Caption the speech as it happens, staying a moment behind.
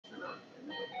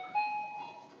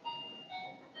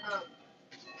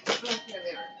here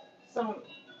they are. So,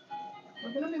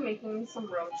 we're going to be making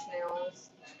some roach nails.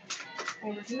 I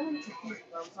originally took my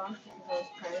gloves off because I was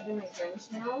trying to do my French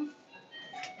nails.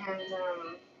 And,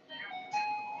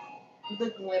 the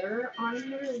glitter on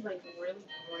here is like really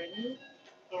gritty.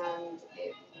 And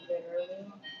it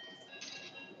literally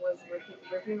was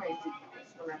ripping my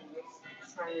decals when I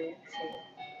was trying to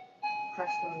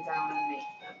press them down and make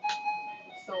them.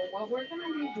 So what we're going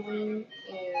to be doing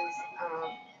is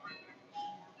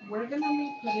we're going to be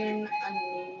putting a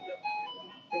nude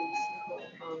base coat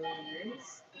on these.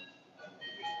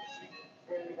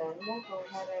 And then we'll go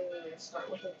ahead and start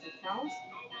with the decals.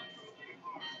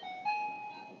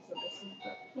 So this is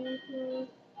the pinky.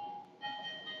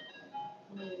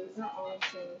 And these are all the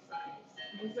same size.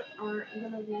 These aren't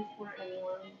going to be for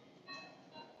anyone.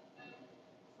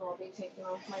 So I'll be taking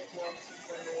off my gloves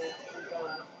when I do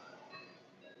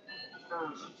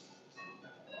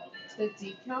the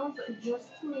decals, just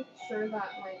to make sure that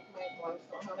like my gloves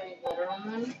don't have any glitter on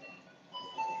them.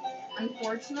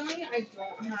 Unfortunately, I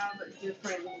don't have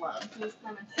different gloves, which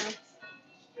kind of sucks.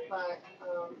 But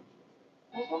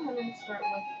we'll go ahead and start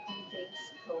with the base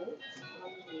coat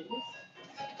on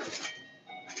these.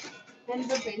 And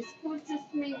the base coat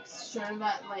just makes sure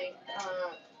that like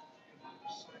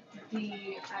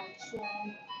the actual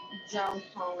gel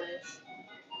polish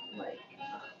like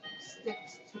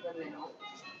sticks to the nail,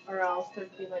 or else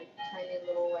there'd be like tiny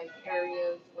little like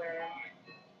areas where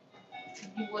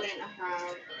you wouldn't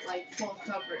have like full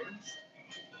coverage,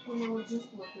 and it would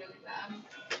just look really bad.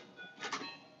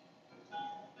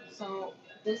 So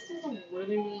this is a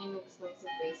really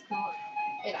inexpensive base coat.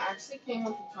 It actually came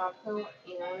with the top coat,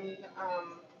 and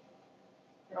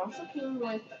it also came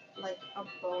with like a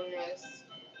bonus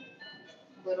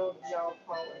little gel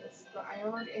polish.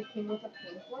 But it came with a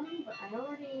pink one, but I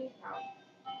already have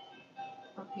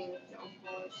a pink gel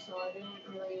polish, so I didn't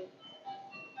really.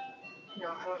 No,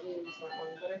 I don't use that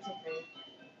one, but it's okay.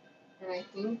 And I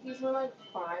think these were like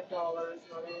 $5,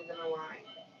 not even gonna lie.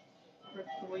 For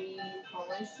 3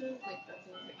 polishes, like that's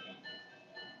insane.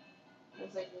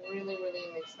 It's like really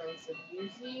inexpensive.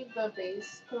 Usually the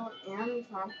base coat and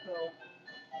top coat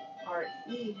are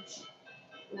each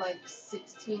like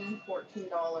 $16–14.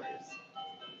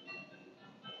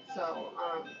 So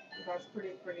that's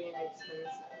pretty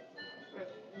inexpensive.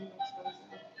 Really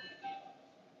inexpensive.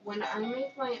 When I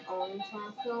make my own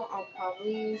top coat, I'll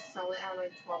probably sell it at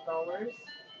like $12.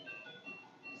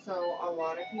 So a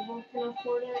lot of people can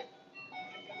afford it.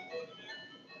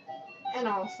 And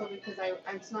also because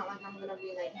it's not like I'm gonna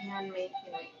be like hand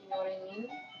making it, you know what I mean?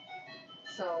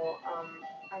 So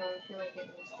I don't feel like it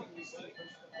needs to be super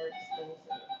expensive.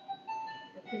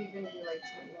 It could even be like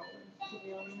 $10 to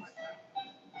be honest.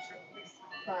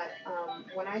 But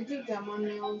when I do demo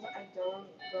nails, I don't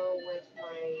go with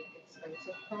my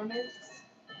expensive products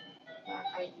that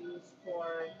I use for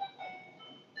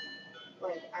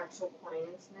like actual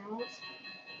clients' nails.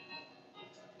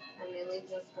 I mainly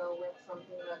just go with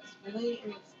something that's really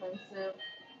inexpensive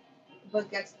but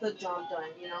gets the job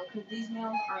done, you know, because these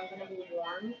nails aren't going to be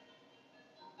worn,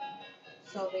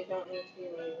 so they don't need to be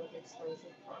made with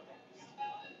expensive products.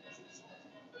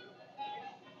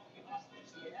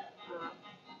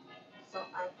 So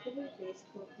after we base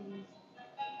coat these,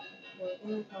 we're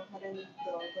going to go ahead and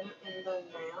throw them in the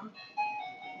lamp.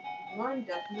 You want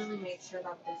to definitely make sure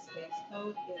that this base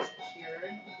coat is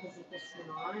cured, because if it's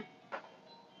not,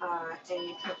 and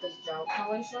you put this gel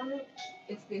polish on it,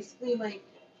 it's basically like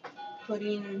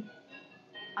putting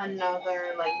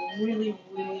another like really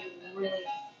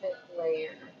thick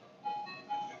layer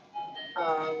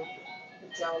of the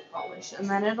gel polish, and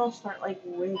then it'll start like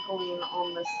wrinkling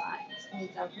on the sides, and you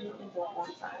definitely don't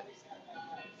want that.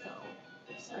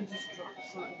 So I just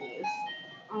dropped some of these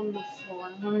on the floor.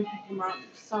 Let me pick them up.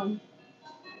 So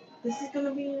this is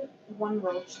gonna be one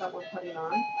roach that we're putting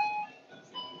on.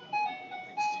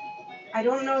 I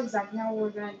don't know exactly how we're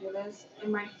gonna do this.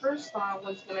 And my first thought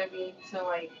was gonna be to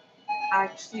like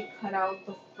actually cut out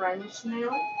the French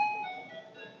nail.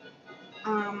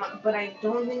 But I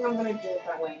don't think I'm gonna do it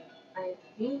that way. I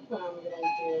think what I'm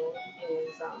gonna do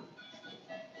is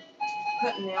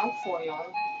put nail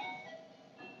foil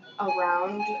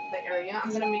around the area.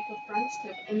 I'm gonna make a French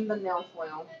tip in the nail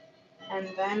foil, and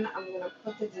then I'm gonna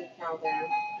put the decal there,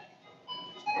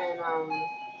 and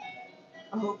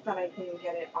I hope that I can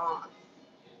get it off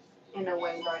in a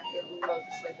way that it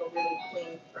looks like a really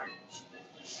clean French.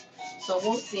 So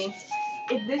we'll see.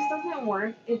 If this doesn't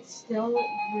work, it's still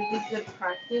really good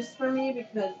practice for me,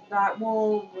 because that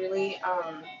will really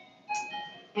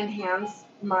enhance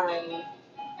my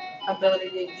ability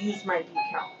to use my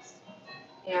decals.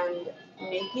 And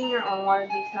making your own water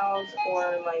decals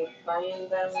or like buying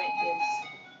them is,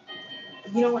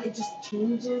 it just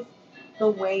changes the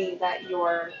way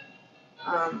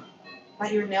um,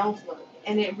 that your nails look,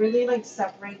 and it really like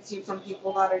separates you from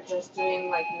people that are just doing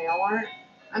like nail art.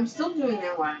 I'm still doing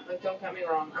nail art, like don't get me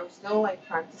wrong. I'm still like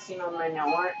practicing on my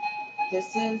nail art.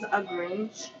 This is a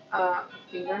Grinch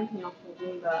finger,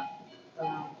 holding the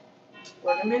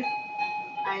ornament.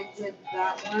 I did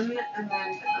that one, and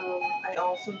then I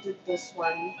also did this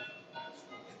one.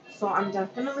 So I'm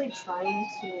definitely trying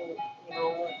to,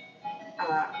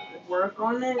 uh, work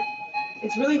on it.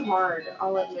 It's really hard,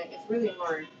 I'll admit, it's really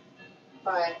hard.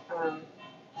 But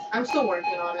I'm still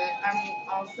working on it. I'm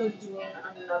also doing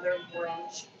another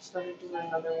Grinch. Started doing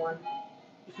another one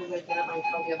because I didn't like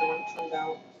how the other one turned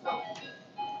out. So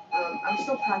I'm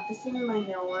still practicing my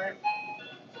nail art.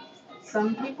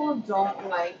 Some people don't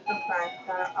like the fact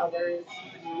that others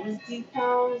use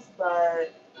decals,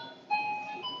 but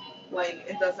like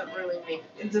it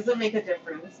doesn't make a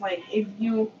difference. Like if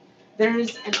you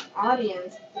there's an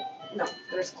audience, no,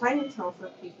 there's clientele for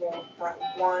people that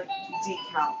want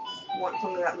decals, want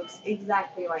something that looks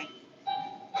exactly like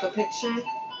the picture,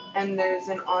 and there's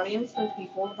an audience for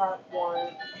people that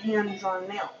want hand drawn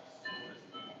nails.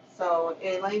 So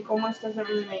it like almost doesn't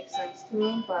really make sense to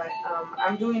me, but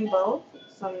I'm doing both,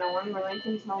 so no one really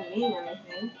can tell me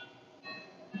anything.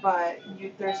 But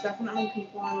there's definitely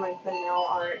people in like the nail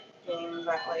art game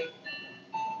that like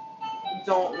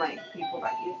don't like people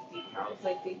that use decals.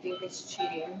 Like they think it's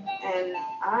cheating, and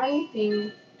I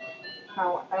think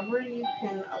however you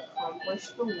can accomplish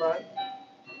the look,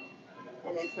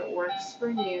 and if it works for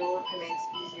you and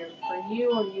it's easier for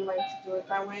you, or you like to do it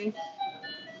that way,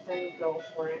 then go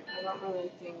for it. I don't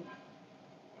really think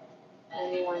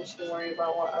anyone should worry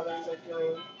about what others are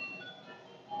doing.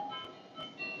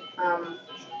 Um,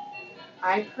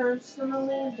 I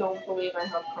personally don't believe I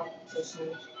have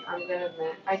competition. I'm gonna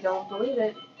admit, I don't believe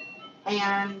it.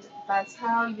 And that's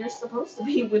how you're supposed to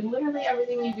be with literally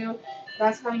everything you do.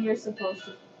 That's how you're supposed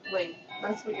to, like,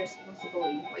 that's what you're supposed to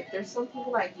believe. Like, there's some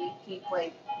people that gatekeep,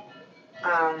 like,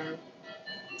 um,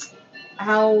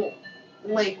 how,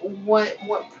 like, what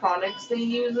products they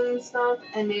use and stuff,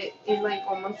 and it like,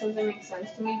 almost doesn't make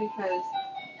sense to me because,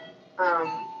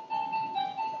 um,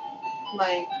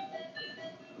 like,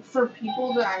 for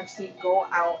people to actually go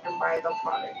out and buy the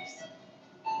products,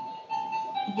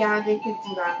 yeah, they could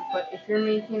do that, but if you're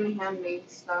making handmade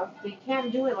stuff, they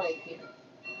can't do it like you.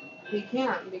 They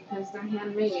can't because they're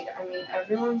handmade. I mean,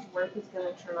 everyone's work is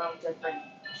gonna turn out different,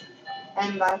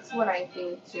 and that's what I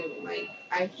think too. Like,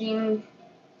 I think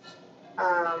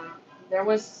um,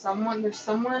 there's someone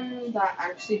that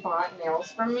actually bought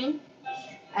nails from me,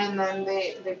 and then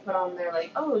they put on there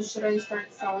like, oh, should I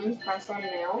start selling press-on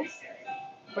nails?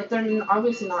 But they're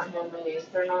obviously not handmade.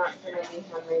 They're not gonna be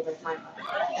handmade like mine.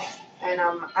 And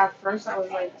at first I was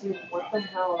like, dude, what the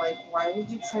hell? Like, why would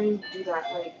you try and do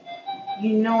that? Like,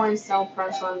 I sell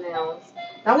press-on nails.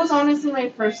 That was honestly my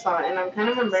first thought, and I'm kind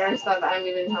of embarrassed that I'm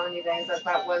even telling you guys that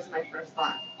that was my first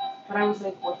thought. But I was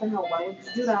like, what the hell? Why would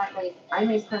you do that? Like, I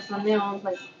make press-on nails.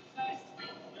 Like,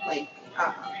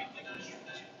 uh,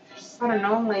 I don't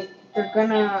know. Like, you're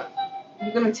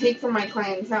gonna take from my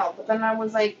clientele. But then I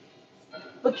was like,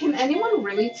 but can anyone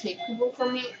really take people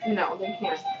from me? No, they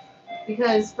can't.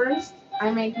 Because first, I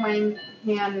make mine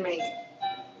handmade.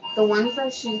 The ones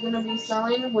that she's gonna be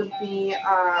selling would be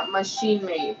machine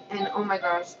made. And oh my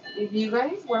gosh, if you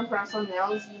guys wear press on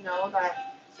nails, you know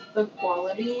that the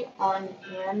quality on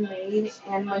handmade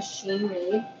and machine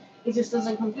made, it just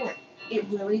doesn't compare. It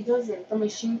really doesn't. The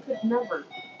machine could never.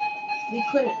 They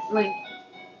couldn't. Like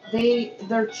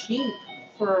they're cheap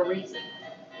for a reason.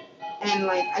 And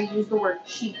like I use the word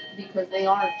cheap because they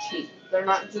are cheap. They're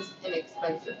not just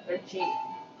inexpensive. They're cheap.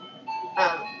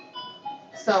 Um,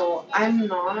 so I'm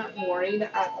not worried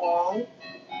at all.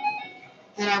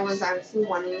 And I was actually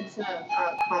wanting to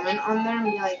comment on there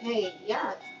and be like, hey,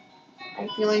 yeah, I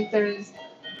feel like there's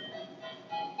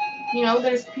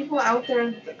people out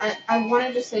there. I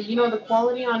wanted to say, the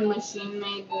quality on machine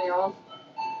made nails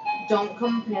don't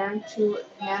compare to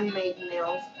handmade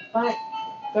nails, but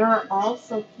there are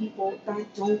also people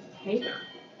that don't care.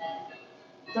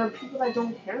 There are people that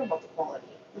don't care about the quality.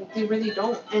 Like, they really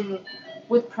don't. And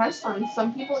with press on,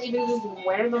 some people even just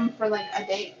wear them for like a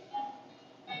day.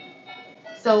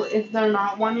 So if they're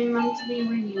not wanting them to be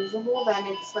reusable, then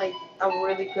it's like a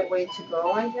really good way to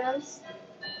go, I guess.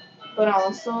 But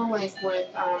also like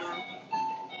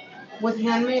with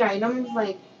handmade items,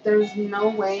 like there's no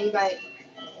way that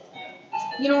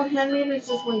handmade is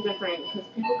just way different because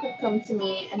people could come to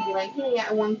me and be like, hey,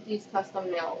 I want these custom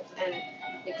nails, and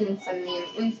You can send me an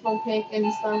inspo pic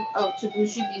and stuff. Oh, to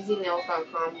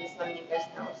bougiebusynails.com. Just letting you guys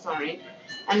know. Sorry.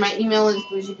 And my email is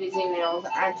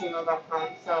bougiebusynails@gmail.com.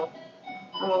 So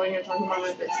I'm over here talking about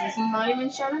my business. I'm not even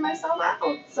shouting myself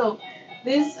out. So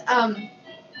this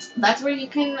that's where you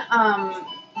can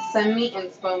send me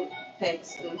inspo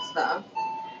pics and stuff.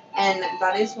 And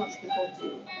that is what people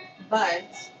do. But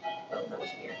oh, that was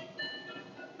weird.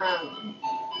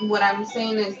 What I'm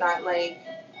saying is that like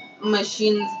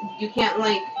machines, you can't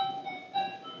like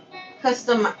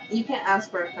custom. You can't ask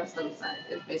for a custom set.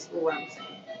 Is basically what I'm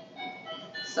saying.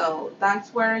 So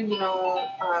that's where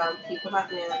people that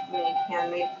make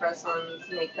handmade press-ons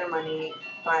make their money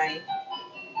by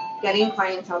getting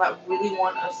clientele that really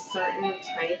want a certain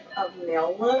type of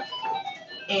nail look,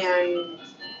 and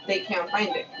they can't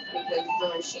find it because the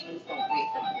machines don't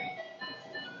make them.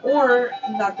 Or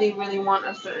that they really want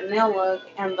a certain nail look,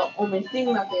 and the only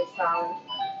thing that they've found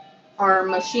are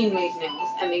machine-made nails,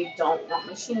 and they don't want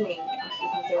machine-made nails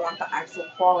because they want the actual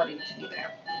quality to be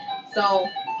there. So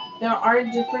there are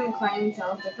different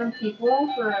clientele, different people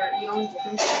for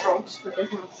different strokes for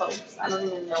different folks. I don't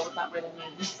even know what that really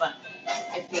means, but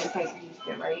I think I used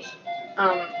it right.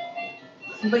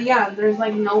 But yeah, there's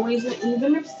like no reason.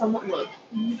 Even if someone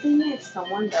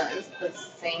does the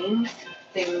same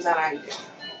thing that I do,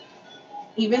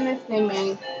 even if they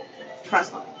make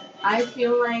press on, I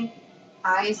feel like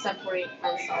I separate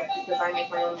myself because I make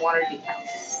my own water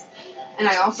decals, and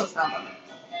I also sell them.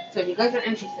 So if you guys are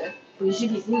interested,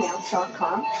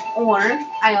 bougiebusynails.com, or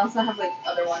I also have like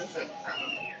other ones like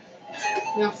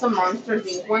we have some Monsters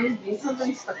Inc. ones. These have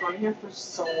been stuck on here for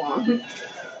so long,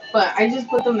 but I just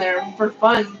put them there for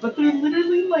fun. But they're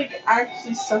literally like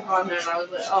actually stuck on there, and I was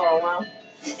like, oh wow,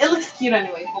 it looks cute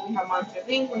anyway. But we have Monsters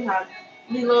Inc. We have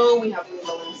Lilo. We have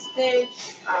Lilo and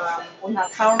Stitch. We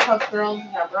have Powerpuff Girls.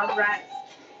 We have Rugrats.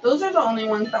 Those are the only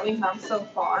ones that we have so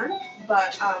far.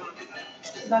 But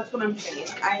that's what I'm saying.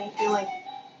 I feel like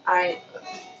I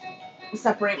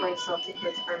separate myself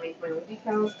because I make my own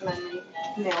decals and I make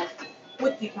nails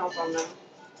with decals on them.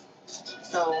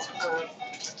 So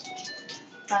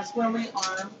that's where we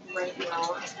are right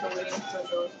now. I'm still waiting for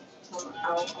those to come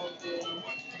out of the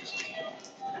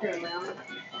program.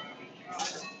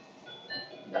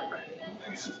 They're ready.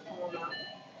 Let's just pull them out.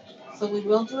 So we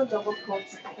will do a double coat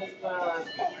because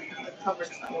the covers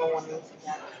that we're wanting to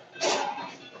get.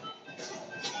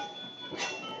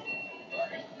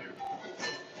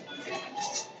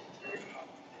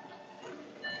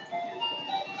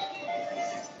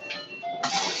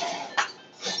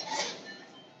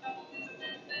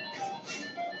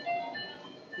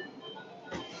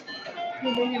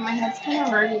 Hey baby, my head's kind of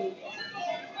hurting.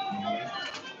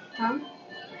 Huh?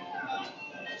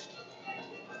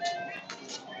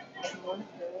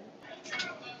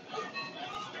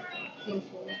 Thank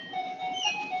you.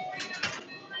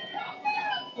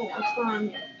 Oh, what's going on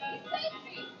here?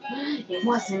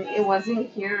 It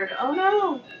wasn't cured. Oh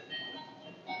no!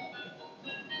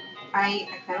 I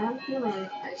kind of have a feeling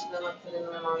I should have left it in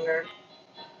there longer.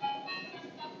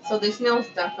 So this nail is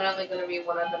definitely going to be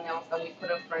one of the nails that we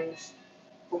put a French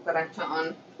cucaracha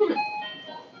on.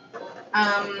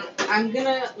 I'm going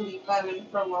to leave that in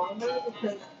for longer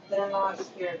because they're not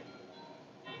cured.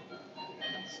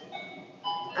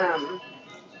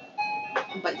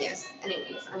 But yes,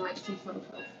 anyways, I might do some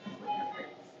toast.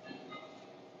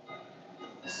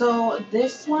 So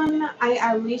this one, I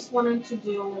at least wanted to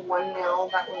do one nail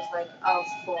that was like a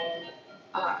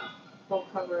full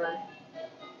cover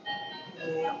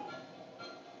nail.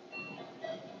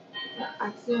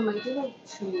 Actually, I might do like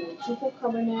two full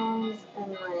cover nails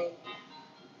and like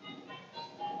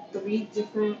 3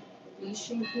 different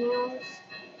V-shaped nails.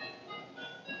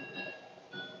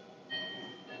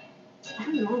 I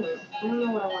don't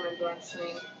know what I want to do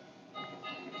actually.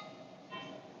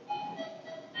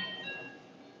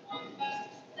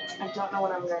 I don't know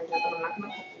what I'm going to do, but I'm not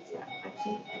going to put these yet.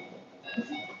 Actually.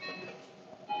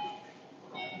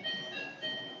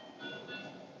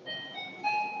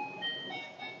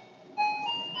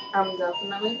 I'm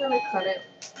definitely going to cut it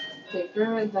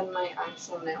bigger than my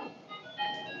actual nail.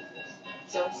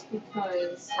 Just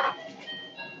because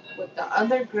with the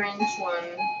other Grinch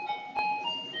one,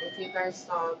 if you guys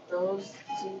saw,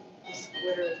 this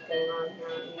glitter is getting on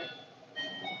here and it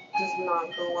does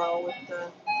not go well with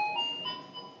the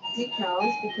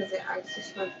decals because it actually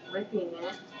starts ripping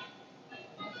it.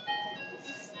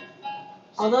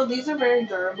 Although these are very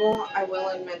durable, I will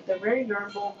admit they're very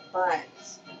durable, but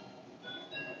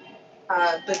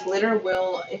the glitter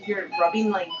will, if you're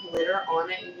rubbing like glitter on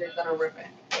it, you're gonna rip it.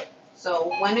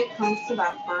 So when it comes to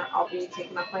that part, I'll be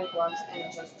taking off my gloves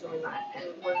and just doing that.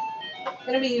 And I'm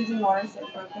gonna be using water, so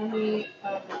it's not gonna be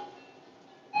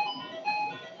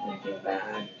anything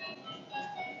bad.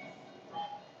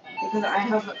 Because I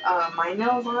have my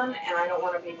nails on, and I don't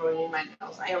want to be ruining my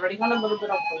nails. I already got a little bit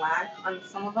of black on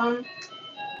some of them,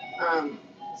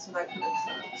 so that kind of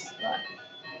sucks.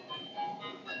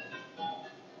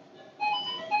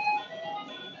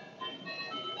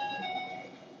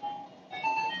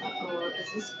 But is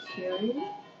this curing?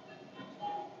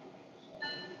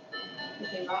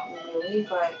 Okay, not really,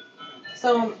 but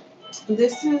so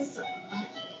this is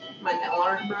my nail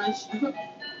art brush,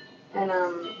 and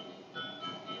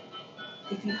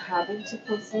if you have it too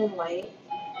close to the light,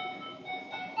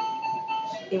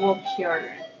 it will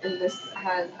cure. And this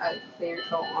has a clear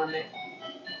coat on it.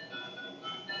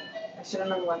 I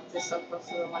shouldn't have left this so close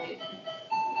to the light.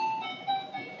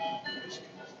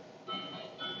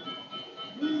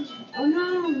 Oh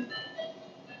no!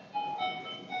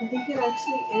 I think it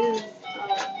actually is. I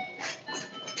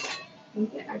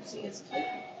think it actually is clear.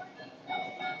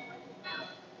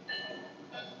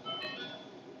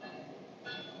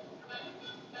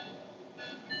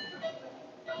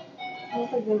 I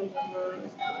hope I didn't even ruin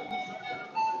this one.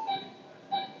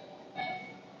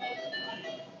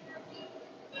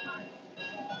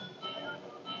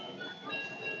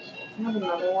 I have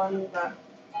another one that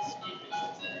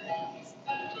I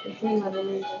can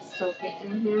literally just soak it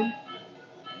in here.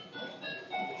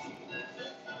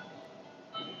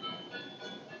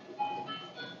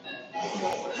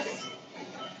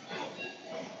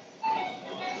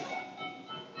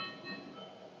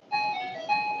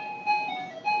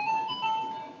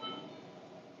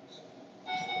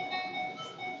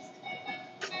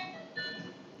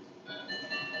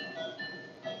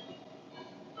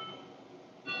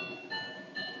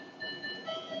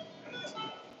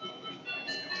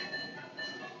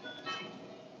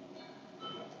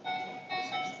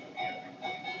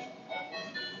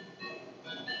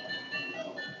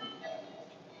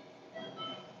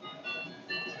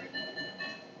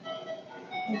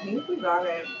 I think we got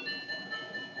it.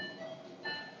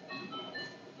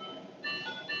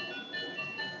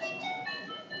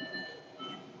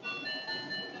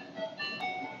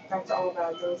 That's all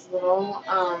about those little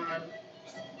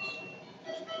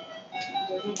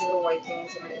there's these little white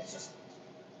things in it. It's just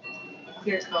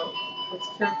clear coat. It's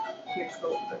clear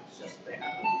coat that's just there.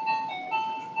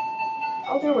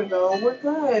 Oh, there we go. We're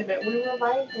good. We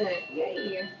revived it.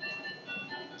 Yay.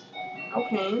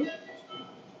 Okay.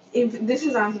 If this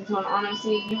is acetone,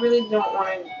 honestly, you really don't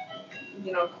want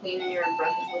to, clean your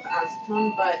brushes with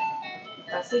acetone, but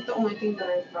that's like the only thing that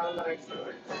I found that actually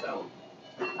works. So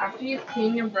after you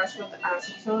clean your brush with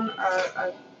acetone,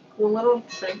 a cool little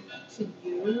trick to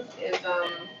use is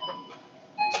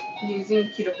using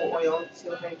cuticle oil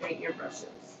to hydrate your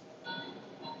brushes.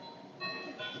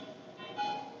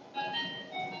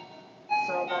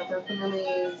 So that definitely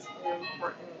is an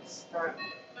important step.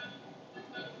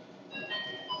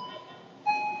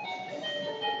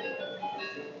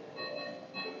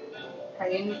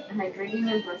 Hydrating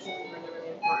your brushes is really,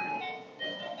 really important.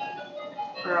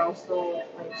 Or else they'll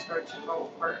start to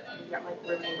fall apart and get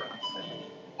really rough. And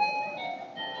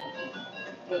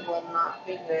it will not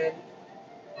be good.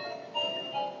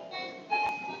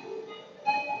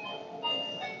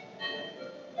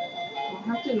 I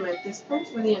have to admit, this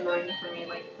part's really annoying for me,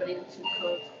 putting 2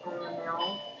 coats on the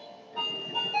nail. I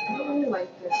don't really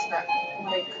like this step.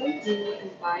 What I could do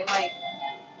is buy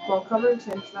full cover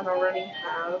tints that already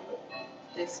have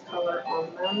this color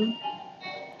on them.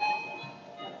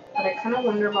 But I kind of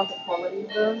wonder about the quality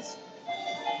of those.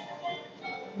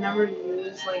 I've never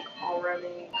used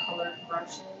already colored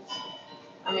brushes.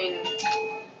 I mean,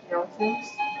 nail tints.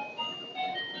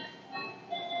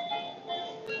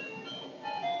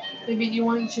 Maybe do you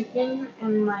want chicken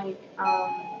and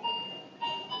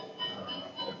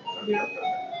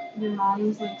your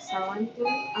mom's salad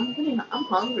thing? I'm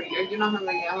hungry. You're not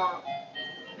hungry yet, huh?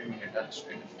 You mean you're done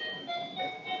streaming?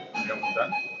 You almost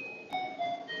done?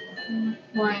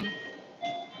 Why?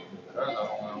 Because I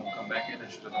don't want to come back in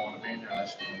and she doesn't want to be in there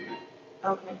unless she can do it.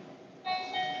 Okay.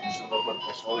 Just a little bit of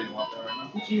pozole. You want that right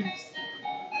now? Yes.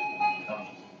 I'll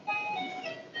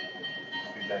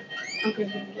be back. Okay,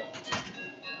 thank you.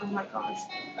 Oh my gosh.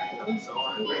 I'm so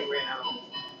hungry right now.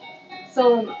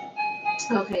 So,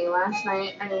 okay, last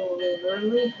night I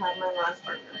literally had my last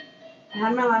burger. I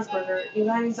had my last burger. You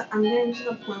guys, I'm getting to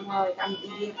the point where I'm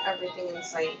eating everything in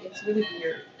sight. It's really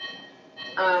weird.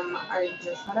 I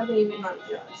just had a baby, not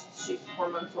just. She's 4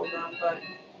 months old now, but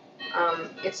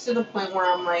it's to the point where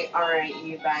I'm alright,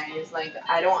 you guys,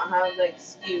 I don't have the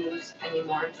excuse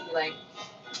anymore to be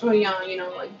oh yeah,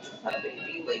 just had a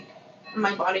baby,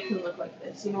 my body can look like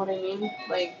this, you know what I mean?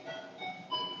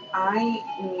 I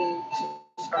need to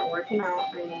start working out.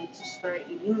 I need to start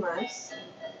eating less,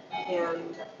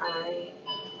 and I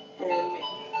am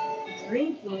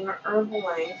drinking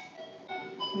Herbalife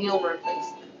meal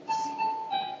replacements.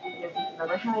 And if you've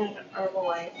never had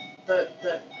Herbalife,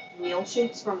 the meal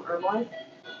shakes from Herbalife,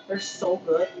 they're so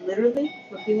good. Literally,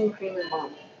 whipping cream and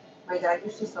bomb. My dad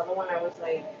used to sell them when I was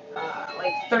like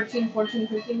 13, 14,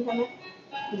 15 kind of.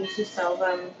 He used to sell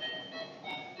them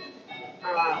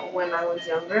when I was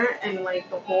younger, and like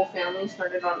the whole family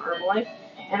started on Herbalife.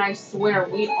 And I swear,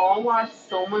 we all lost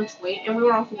so much weight, and we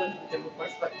were also going to the gym, of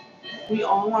course, but we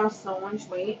all lost so much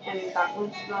weight, and that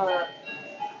was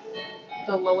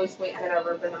the lowest weight I had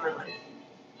ever been in my life.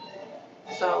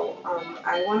 So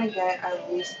I want to get at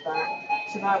least back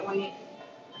to that weight.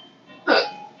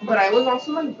 But I was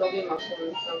also like building muscle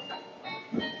and stuff.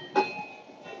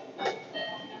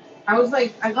 I was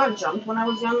like, I got jumped when I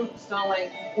was young. So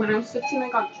like when I was 15, I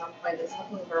got jumped by this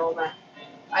fucking girl that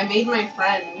I made my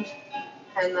friend,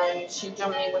 and then she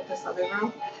jumped me with this other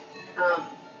girl. Um,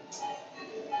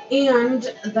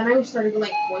 and then I started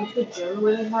like going to the gym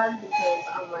really hard because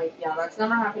I'm like, yeah, that's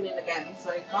never happening again.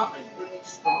 So I got like really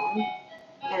strong,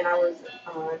 and I was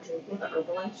drinking the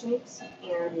Herbalife shakes.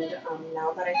 And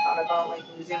now that I thought about like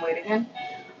losing weight again,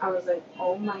 I was like,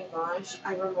 oh my gosh,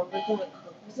 I remember the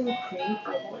cookies and cream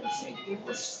Herbalife shake. They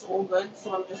were so good.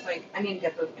 So I'm just like, I need to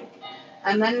get those again.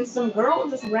 And then some girl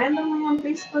just randomly on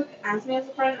Facebook asked me as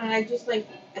a friend, and I just like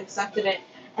accepted it.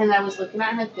 And I was looking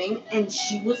at her thing, and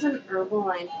she was an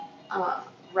Herbalife uh,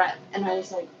 rep, and I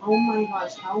was like, oh my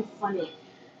gosh, how funny.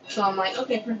 So I'm like,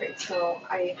 okay, perfect. So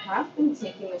I have been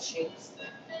taking the shakes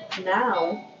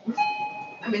now.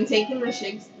 I've been taking the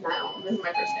shakes now. This is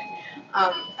my first day.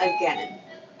 Again.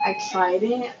 I tried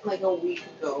it like a week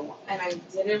ago, and I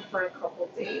did it for a couple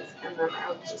days, and then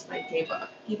I was just like gave up.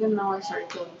 Even though I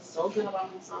started feeling so good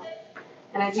about myself,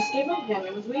 and I just gave up again.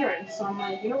 It was weird. So I'm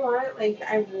like, you know what? Like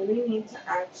I really need to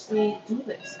actually do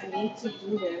this. I need to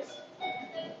do this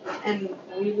and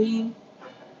really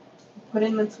put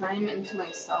in the time into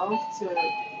myself to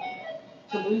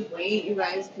lose weight, you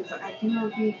guys, because I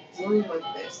cannot be dealing with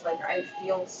this. Like I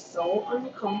feel so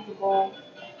uncomfortable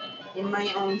in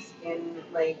my own skin.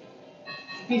 Like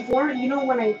before,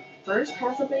 when I first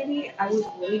had a baby, I was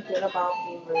really good about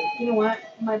being like, you know what,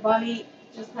 my body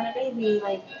just had a baby.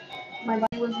 Like my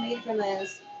body was made for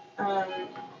this. Um,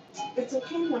 it's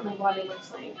okay that my body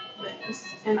looks like this,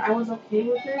 and I was okay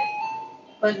with it.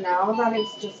 But now that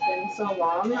it's just been so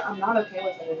long, I'm not okay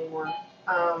with it anymore.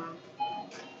 Um,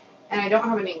 and I don't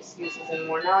have any excuses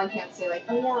anymore. Now I can't say like,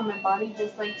 oh yeah, my body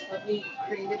just like totally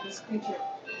created this creature.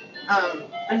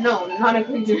 No, not a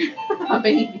creature, a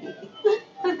baby.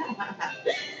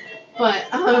 But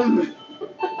that's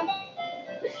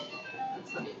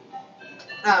funny.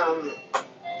 Um,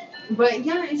 but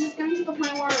yeah, it's just getting to the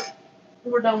point where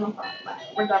we're done with that.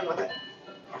 We're done with it.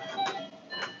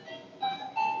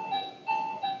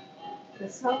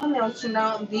 This is how the nails turned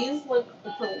out. These look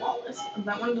flawless.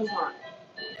 That one does not.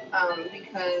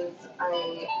 Because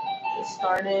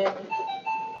started,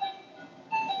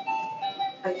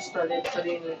 I just started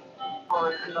putting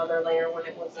on another layer when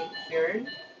it wasn't cured.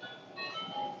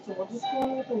 So we'll just go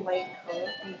in with a light coat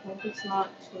and hope it's not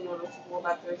too noticeable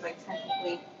that there's like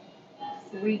technically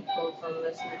 3 coats on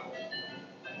this nail.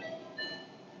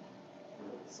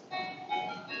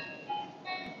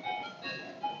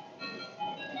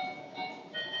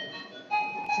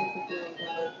 See if we can make it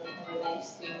look really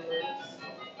seamless.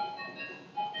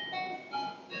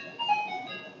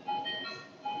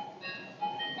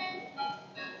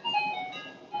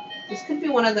 This could be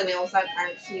one of the nails that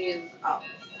actually is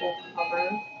full cover.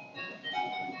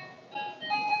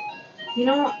 You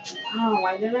know,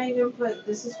 why did I even put,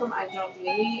 this is from Agile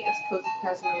Beauty, it's Cozy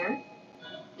Cashmere.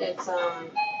 It's a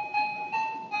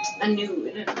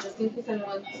nude, just in case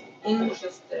anyone's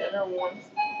interested or wants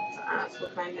to ask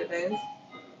what kind it is.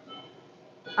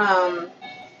 I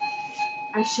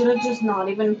should have just not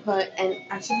even put, and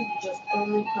I should have just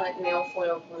only put nail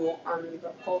foil glue on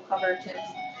the full cover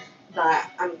tips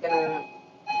that I'm gonna,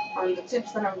 on the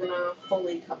tips that I'm gonna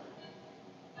fully cover.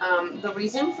 The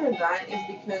reason for that is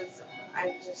because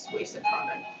I just wasted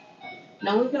product.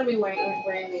 No one's gonna be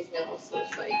wearing these nails, so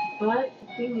it's like, but the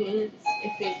thing is,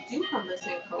 if they do have the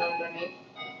same color underneath,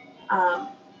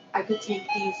 I could take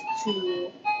these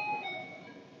to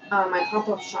my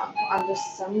pop-up shop on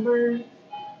December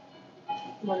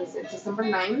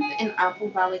 9th in Apple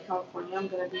Valley, California. I'm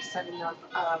going to be setting up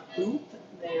a booth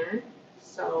there.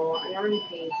 So I already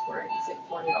paid for it. It's like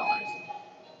 $40.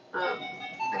 I'm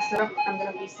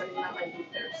going to be setting up my booth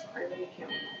there. So I really can't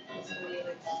wait. It's going to be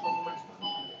like so much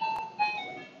fun.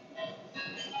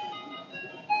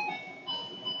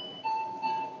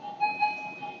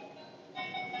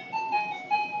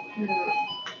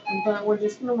 But we're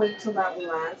just gonna wait till that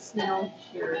last nail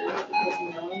cures because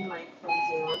knowing my friend's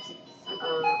nails,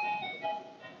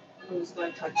 I'm just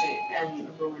gonna touch it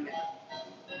and ruin it.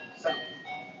 So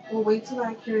we'll wait till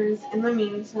that cures. In the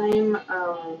meantime,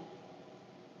 I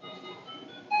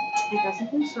guess I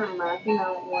can start mapping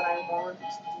out what I want to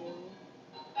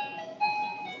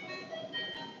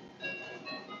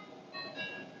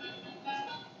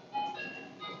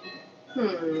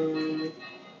do.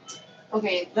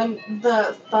 Okay,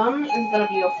 the thumb is gonna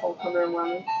be a full cover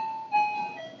one.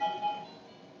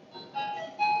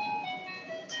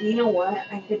 You know what?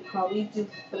 I could probably do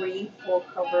 3 full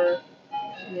cover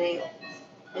nails,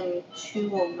 and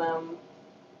 2 of them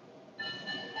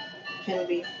can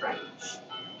be French.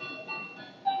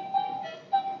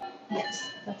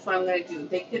 Yes, that's what I'm gonna do.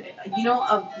 They could, a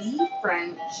V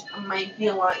French might be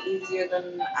a lot easier than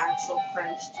an actual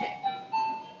French tip.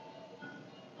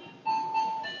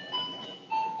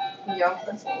 Yup,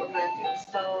 that's what we're gonna do.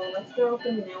 So let's go with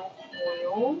the nail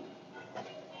foil,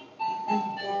 and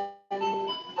then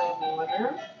my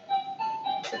water,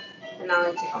 and now I'm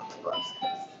gonna take off the gloves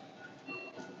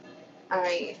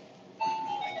because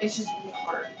it's just really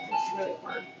hard. It's really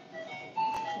hard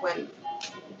when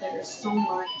there's so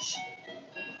much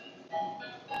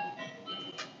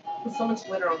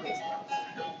glitter on these gloves.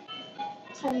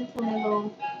 Tiny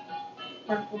little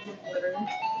particles of glitter.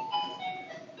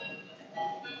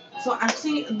 So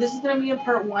actually, this is gonna be a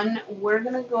part 1. We're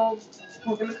gonna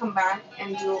come back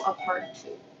and do a part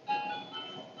 2.